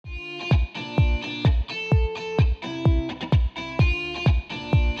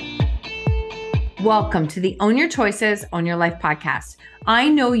Welcome to the Own Your Choices, Own Your Life podcast. I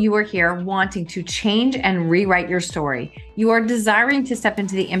know you are here wanting to change and rewrite your story. You are desiring to step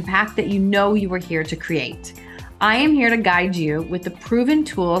into the impact that you know you are here to create. I am here to guide you with the proven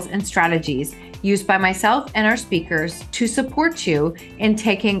tools and strategies used by myself and our speakers to support you in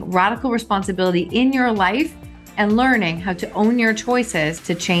taking radical responsibility in your life and learning how to own your choices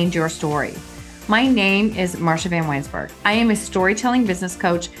to change your story. My name is Marsha Van Weinsberg. I am a storytelling business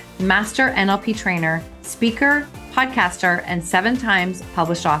coach, master NLP trainer, speaker, podcaster, and 7 times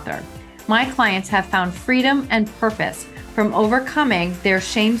published author. My clients have found freedom and purpose from overcoming their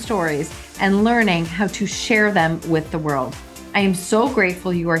shame stories and learning how to share them with the world. I am so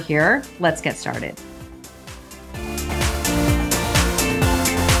grateful you are here. Let's get started.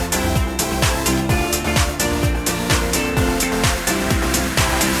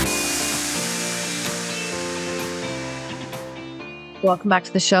 Welcome back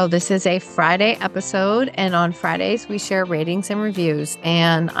to the show. This is a Friday episode, and on Fridays, we share ratings and reviews.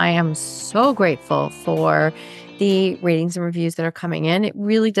 And I am so grateful for the ratings and reviews that are coming in. It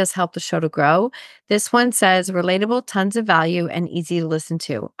really does help the show to grow. This one says, relatable, tons of value, and easy to listen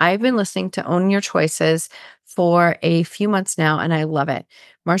to. I've been listening to Own Your Choices for a few months now, and I love it.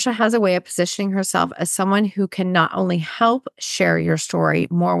 Marsha has a way of positioning herself as someone who can not only help share your story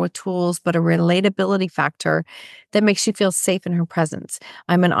more with tools, but a relatability factor that makes you feel safe in her presence.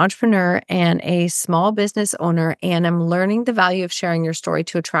 I'm an entrepreneur and a small business owner, and I'm learning the value of sharing your story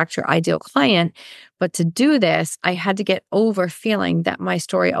to attract your ideal client. But to do this, I had to get over feeling that my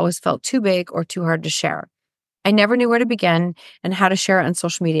story always felt too big or too hard to share. I never knew where to begin and how to share it on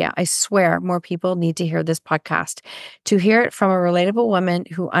social media. I swear more people need to hear this podcast. To hear it from a relatable woman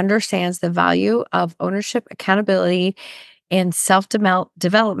who understands the value of ownership, accountability, and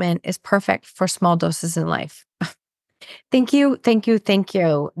self-development is perfect for small doses in life. Thank you, thank you, thank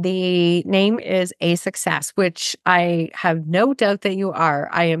you. The name is A Success, which I have no doubt that you are.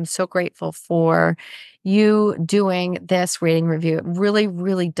 I am so grateful for you doing this rating review. It really,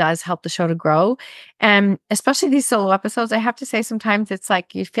 really does help the show to grow. And especially these solo episodes, I have to say sometimes it's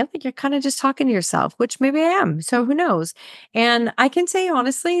like you feel like you're kind of just talking to yourself, which maybe I am. So who knows? And I can say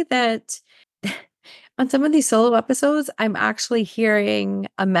honestly that on some of these solo episodes, I'm actually hearing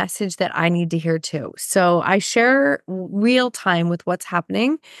a message that I need to hear too. So I share real time with what's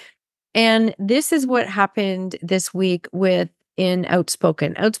happening. And this is what happened this week in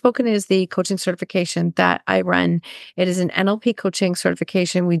Outspoken. Outspoken is the coaching certification that I run. It is an NLP coaching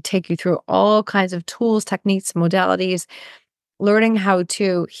certification. We take you through all kinds of tools, techniques, modalities, learning how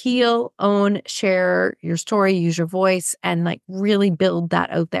to heal, own, share your story, use your voice, and like really build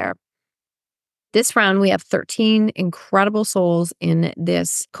that out there. This round, we have 13 incredible souls in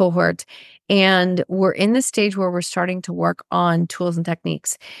this cohort, and we're in the stage where we're starting to work on tools and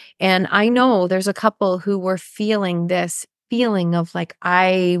techniques. And I know there's a couple who were feeling this feeling of like,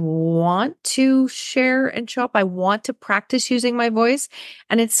 I want to share and show up. I want to practice using my voice.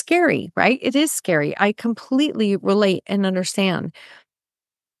 And it's scary, right? It is scary. I completely relate and understand.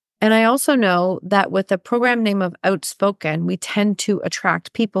 And I also know that with the program name of Outspoken, we tend to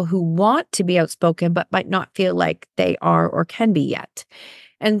attract people who want to be outspoken, but might not feel like they are or can be yet.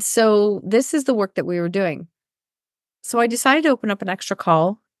 And so this is the work that we were doing. So I decided to open up an extra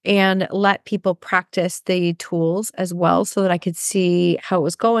call and let people practice the tools as well so that I could see how it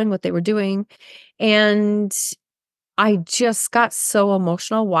was going, what they were doing. And I just got so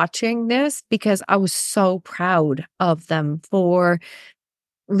emotional watching this because I was so proud of them for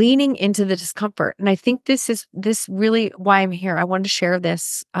leaning into the discomfort. And I think this really why I'm here. I wanted to share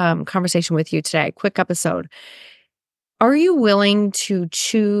this conversation with you today. Quick episode. Are you willing to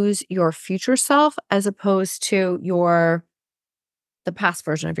choose your future self as opposed to the past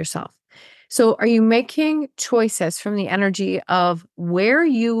version of yourself? So are you making choices from the energy of where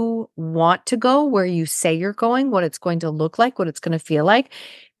you want to go, where you say you're going, what it's going to look like, what it's going to feel like?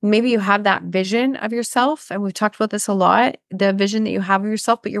 Maybe you have that vision of yourself, and we've talked about this a lot, the vision that you have of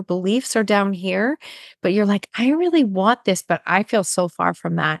yourself, but your beliefs are down here, but you're like, I really want this, but I feel so far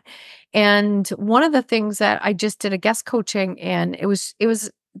from that. And one of the things that I just did a guest coaching, and it was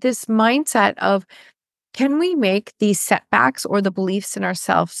this mindset of, can we make these setbacks or the beliefs in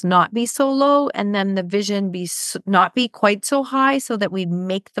ourselves not be so low, and then the vision not be quite so high so that we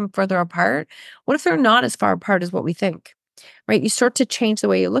make them further apart? What if they're not as far apart as what we think? Right? You start to change the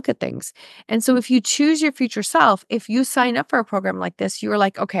way you look at things. And so if you choose your future self, if you sign up for a program like this, you're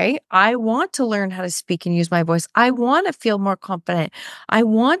like, okay, I want to learn how to speak and use my voice. I want to feel more confident. I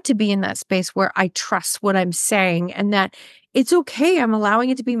want to be in that space where I trust what I'm saying and that it's okay. I'm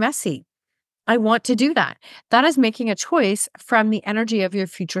allowing it to be messy. I want to do that. That is making a choice from the energy of your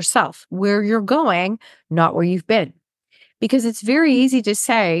future self, where you're going, not where you've been. Because it's very easy to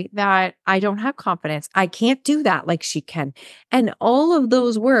say that I don't have confidence. I can't do that like she can. And all of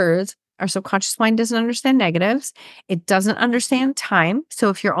those words, our subconscious mind doesn't understand negatives. It doesn't understand time. So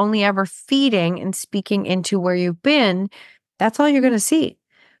if you're only ever feeding and speaking into where you've been, that's all you're going to see.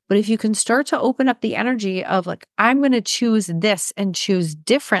 But if you can start to open up the energy of like, I'm going to choose this and choose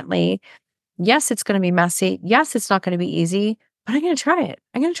differently. Yes, it's going to be messy. Yes, it's not going to be easy, but I'm going to try it.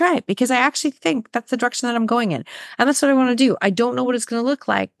 I'm going to try it because I actually think that's the direction that I'm going in. And that's what I want to do. I don't know what it's going to look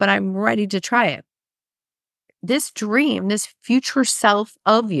like, but I'm ready to try it. This dream, this future self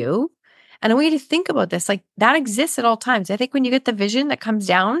of you, and I want you to think about this like that exists at all times. I think when you get the vision that comes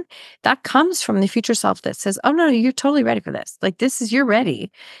down, that comes from the future self that says, oh, no, you're totally ready for this. Like, you're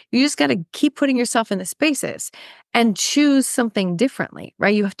ready. You just got to keep putting yourself in the spaces and choose something differently,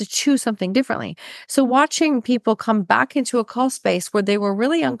 right? You have to choose something differently. So, watching people come back into a call space where they were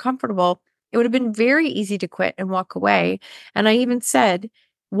really uncomfortable, it would have been very easy to quit and walk away. And I even said,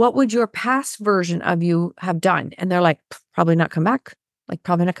 what would your past version of you have done? And they're like, probably not come back. Like,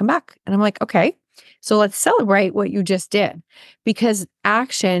 probably not come back. And I'm like, okay, so let's celebrate what you just did because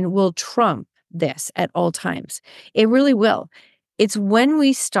action will trump this at all times. It really will. It's when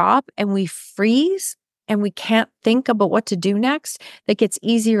we stop and we freeze and we can't think about what to do next that gets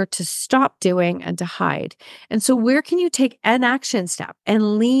easier to stop doing and to hide. And so, where can you take an action step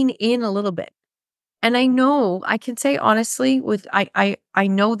and lean in a little bit? And I know I can say honestly with I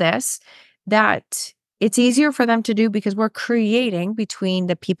know this that it's easier for them to do because we're creating between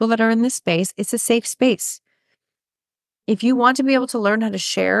the people that are in this space, it's a safe space. If you want to be able to learn how to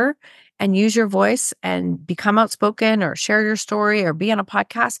share and use your voice and become outspoken or share your story or be on a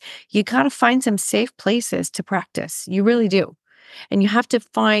podcast, you got to find some safe places to practice. You really do. And you have to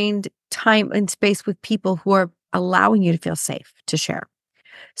find time and space with people who are allowing you to feel safe to share.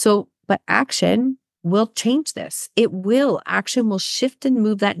 So, but action will change this. Action will shift and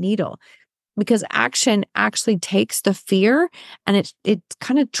move that needle because action actually takes the fear and it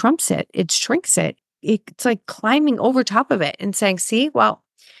kind of trumps it. It shrinks it. It's like climbing over top of it and saying, see, well,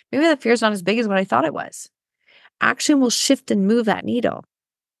 maybe that fear is not as big as what I thought it was. Action will shift and move that needle.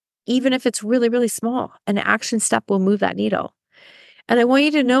 Even if it's really, really small, an action step will move that needle. And I want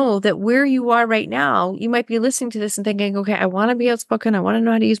you to know that where you are right now, you might be listening to this and thinking, okay, I want to be outspoken. I want to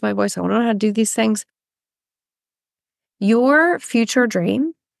know how to use my voice. I want to know how to do these things. Your future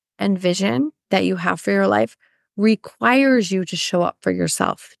dream and vision that you have for your life requires you to show up for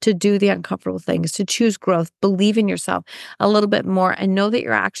yourself, to do the uncomfortable things, to choose growth, believe in yourself a little bit more, and know that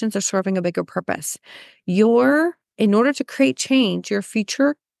your actions are serving a bigger purpose. In order to create change, your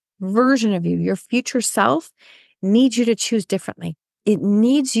future version of you, your future self needs you to choose differently. It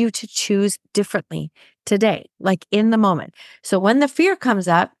needs you to choose differently today, like in the moment. So when the fear comes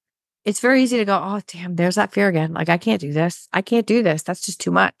up, it's very easy to go, oh, damn, there's that fear again. Like, I can't do this. I can't do this. That's just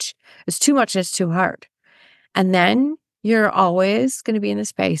too much. It's too much and it's too hard. And then you're always going to be in the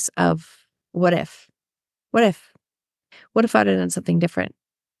space of what if? What if? What if I'd have done something different?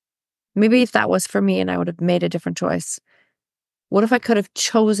 Maybe if that was for me and I would have made a different choice. What if I could have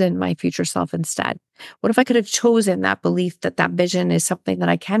chosen my future self instead? What if I could have chosen that belief that that vision is something that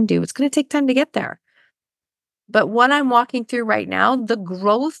I can do? It's going to take time to get there. But what I'm walking through right now, the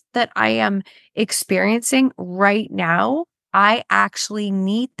growth that I am experiencing right now, I actually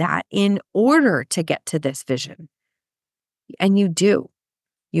need that in order to get to this vision. And you do.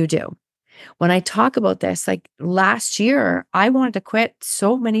 You do. When I talk about this, like last year, I wanted to quit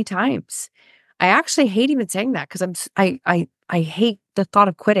so many times. I actually hate even saying that because I hate the thought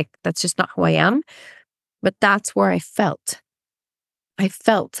of quitting. That's just not who I am. But that's where I felt. I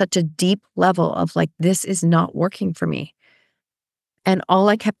felt such a deep level of like, this is not working for me. And all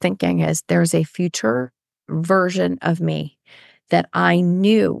I kept thinking is there's a future version of me that I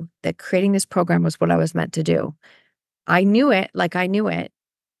knew that creating this program was what I was meant to do. I knew it like I knew it.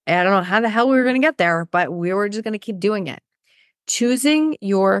 And I don't know how the hell we were going to get there, but we were just going to keep doing it. Choosing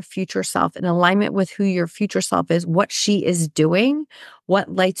your future self in alignment with who your future self is, what she is doing,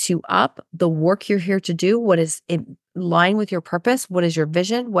 what lights you up, the work you're here to do, what is in line with your purpose, what is your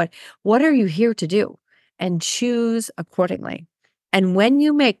vision, what are you here to do? And choose accordingly. And when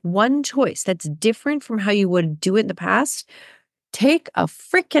you make one choice that's different from how you would do it in the past, take a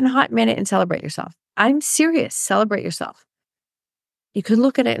freaking hot minute and celebrate yourself. I'm serious. Celebrate yourself. You could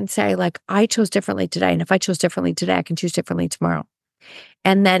look at it and say, like, I chose differently today. And if I chose differently today, I can choose differently tomorrow.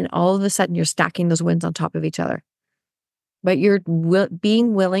 And then all of a sudden, you're stacking those wins on top of each other. But you're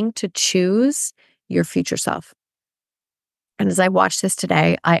being willing to choose your future self. And as I watched this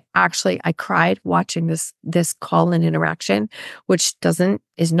today, I cried watching this call and interaction, which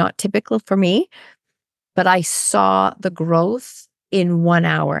is not typical for me, but I saw the growth in 1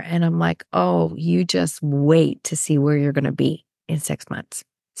 hour and I'm like, oh, you just wait to see where you're going to be in 6 months.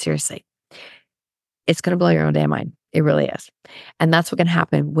 Seriously. It's going to blow your own damn mind. It really is. And that's what can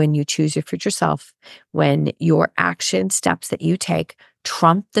happen when you choose your future self, when your action steps that you take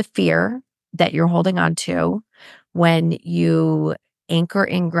trump the fear that you're holding on to, when you anchor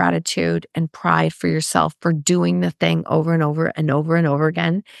in gratitude and pride for yourself for doing the thing over and over and over and over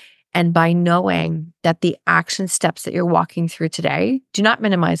again. And by knowing that the action steps that you're walking through today, do not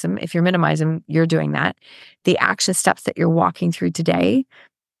minimize them. If you're minimizing them, you're doing that. The action steps that you're walking through today,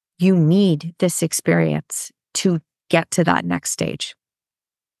 you need this experience to get to that next stage.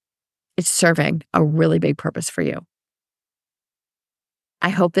 It's serving a really big purpose for you. I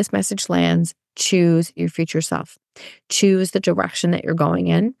hope this message lands. Choose your future self. Choose the direction that you're going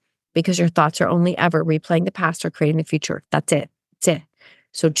in, because your thoughts are only ever replaying the past or creating the future. That's it. That's it.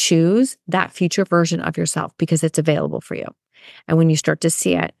 So choose that future version of yourself because it's available for you. And when you start to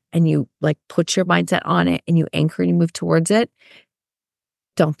see it and you put your mindset on it and you anchor and you move towards it,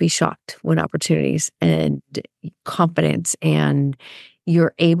 don't be shocked when opportunities and confidence and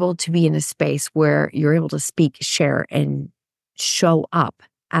you're able to be in a space where you're able to speak, share, and show up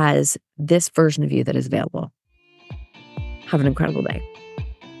as this version of you that is available. Have an incredible day.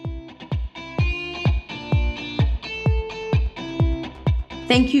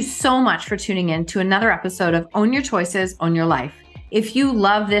 Thank you so much for tuning in to another episode of Own Your Choices, Own Your Life. If you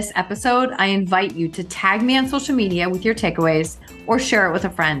love this episode, I invite you to tag me on social media with your takeaways or share it with a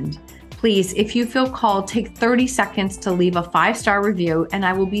friend. Please, if you feel called, take 30 seconds to leave a 5-star review, and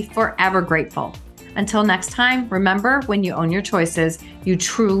I will be forever grateful. Until next time, remember, when you own your choices, you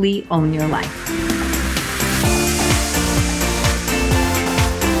truly own your life.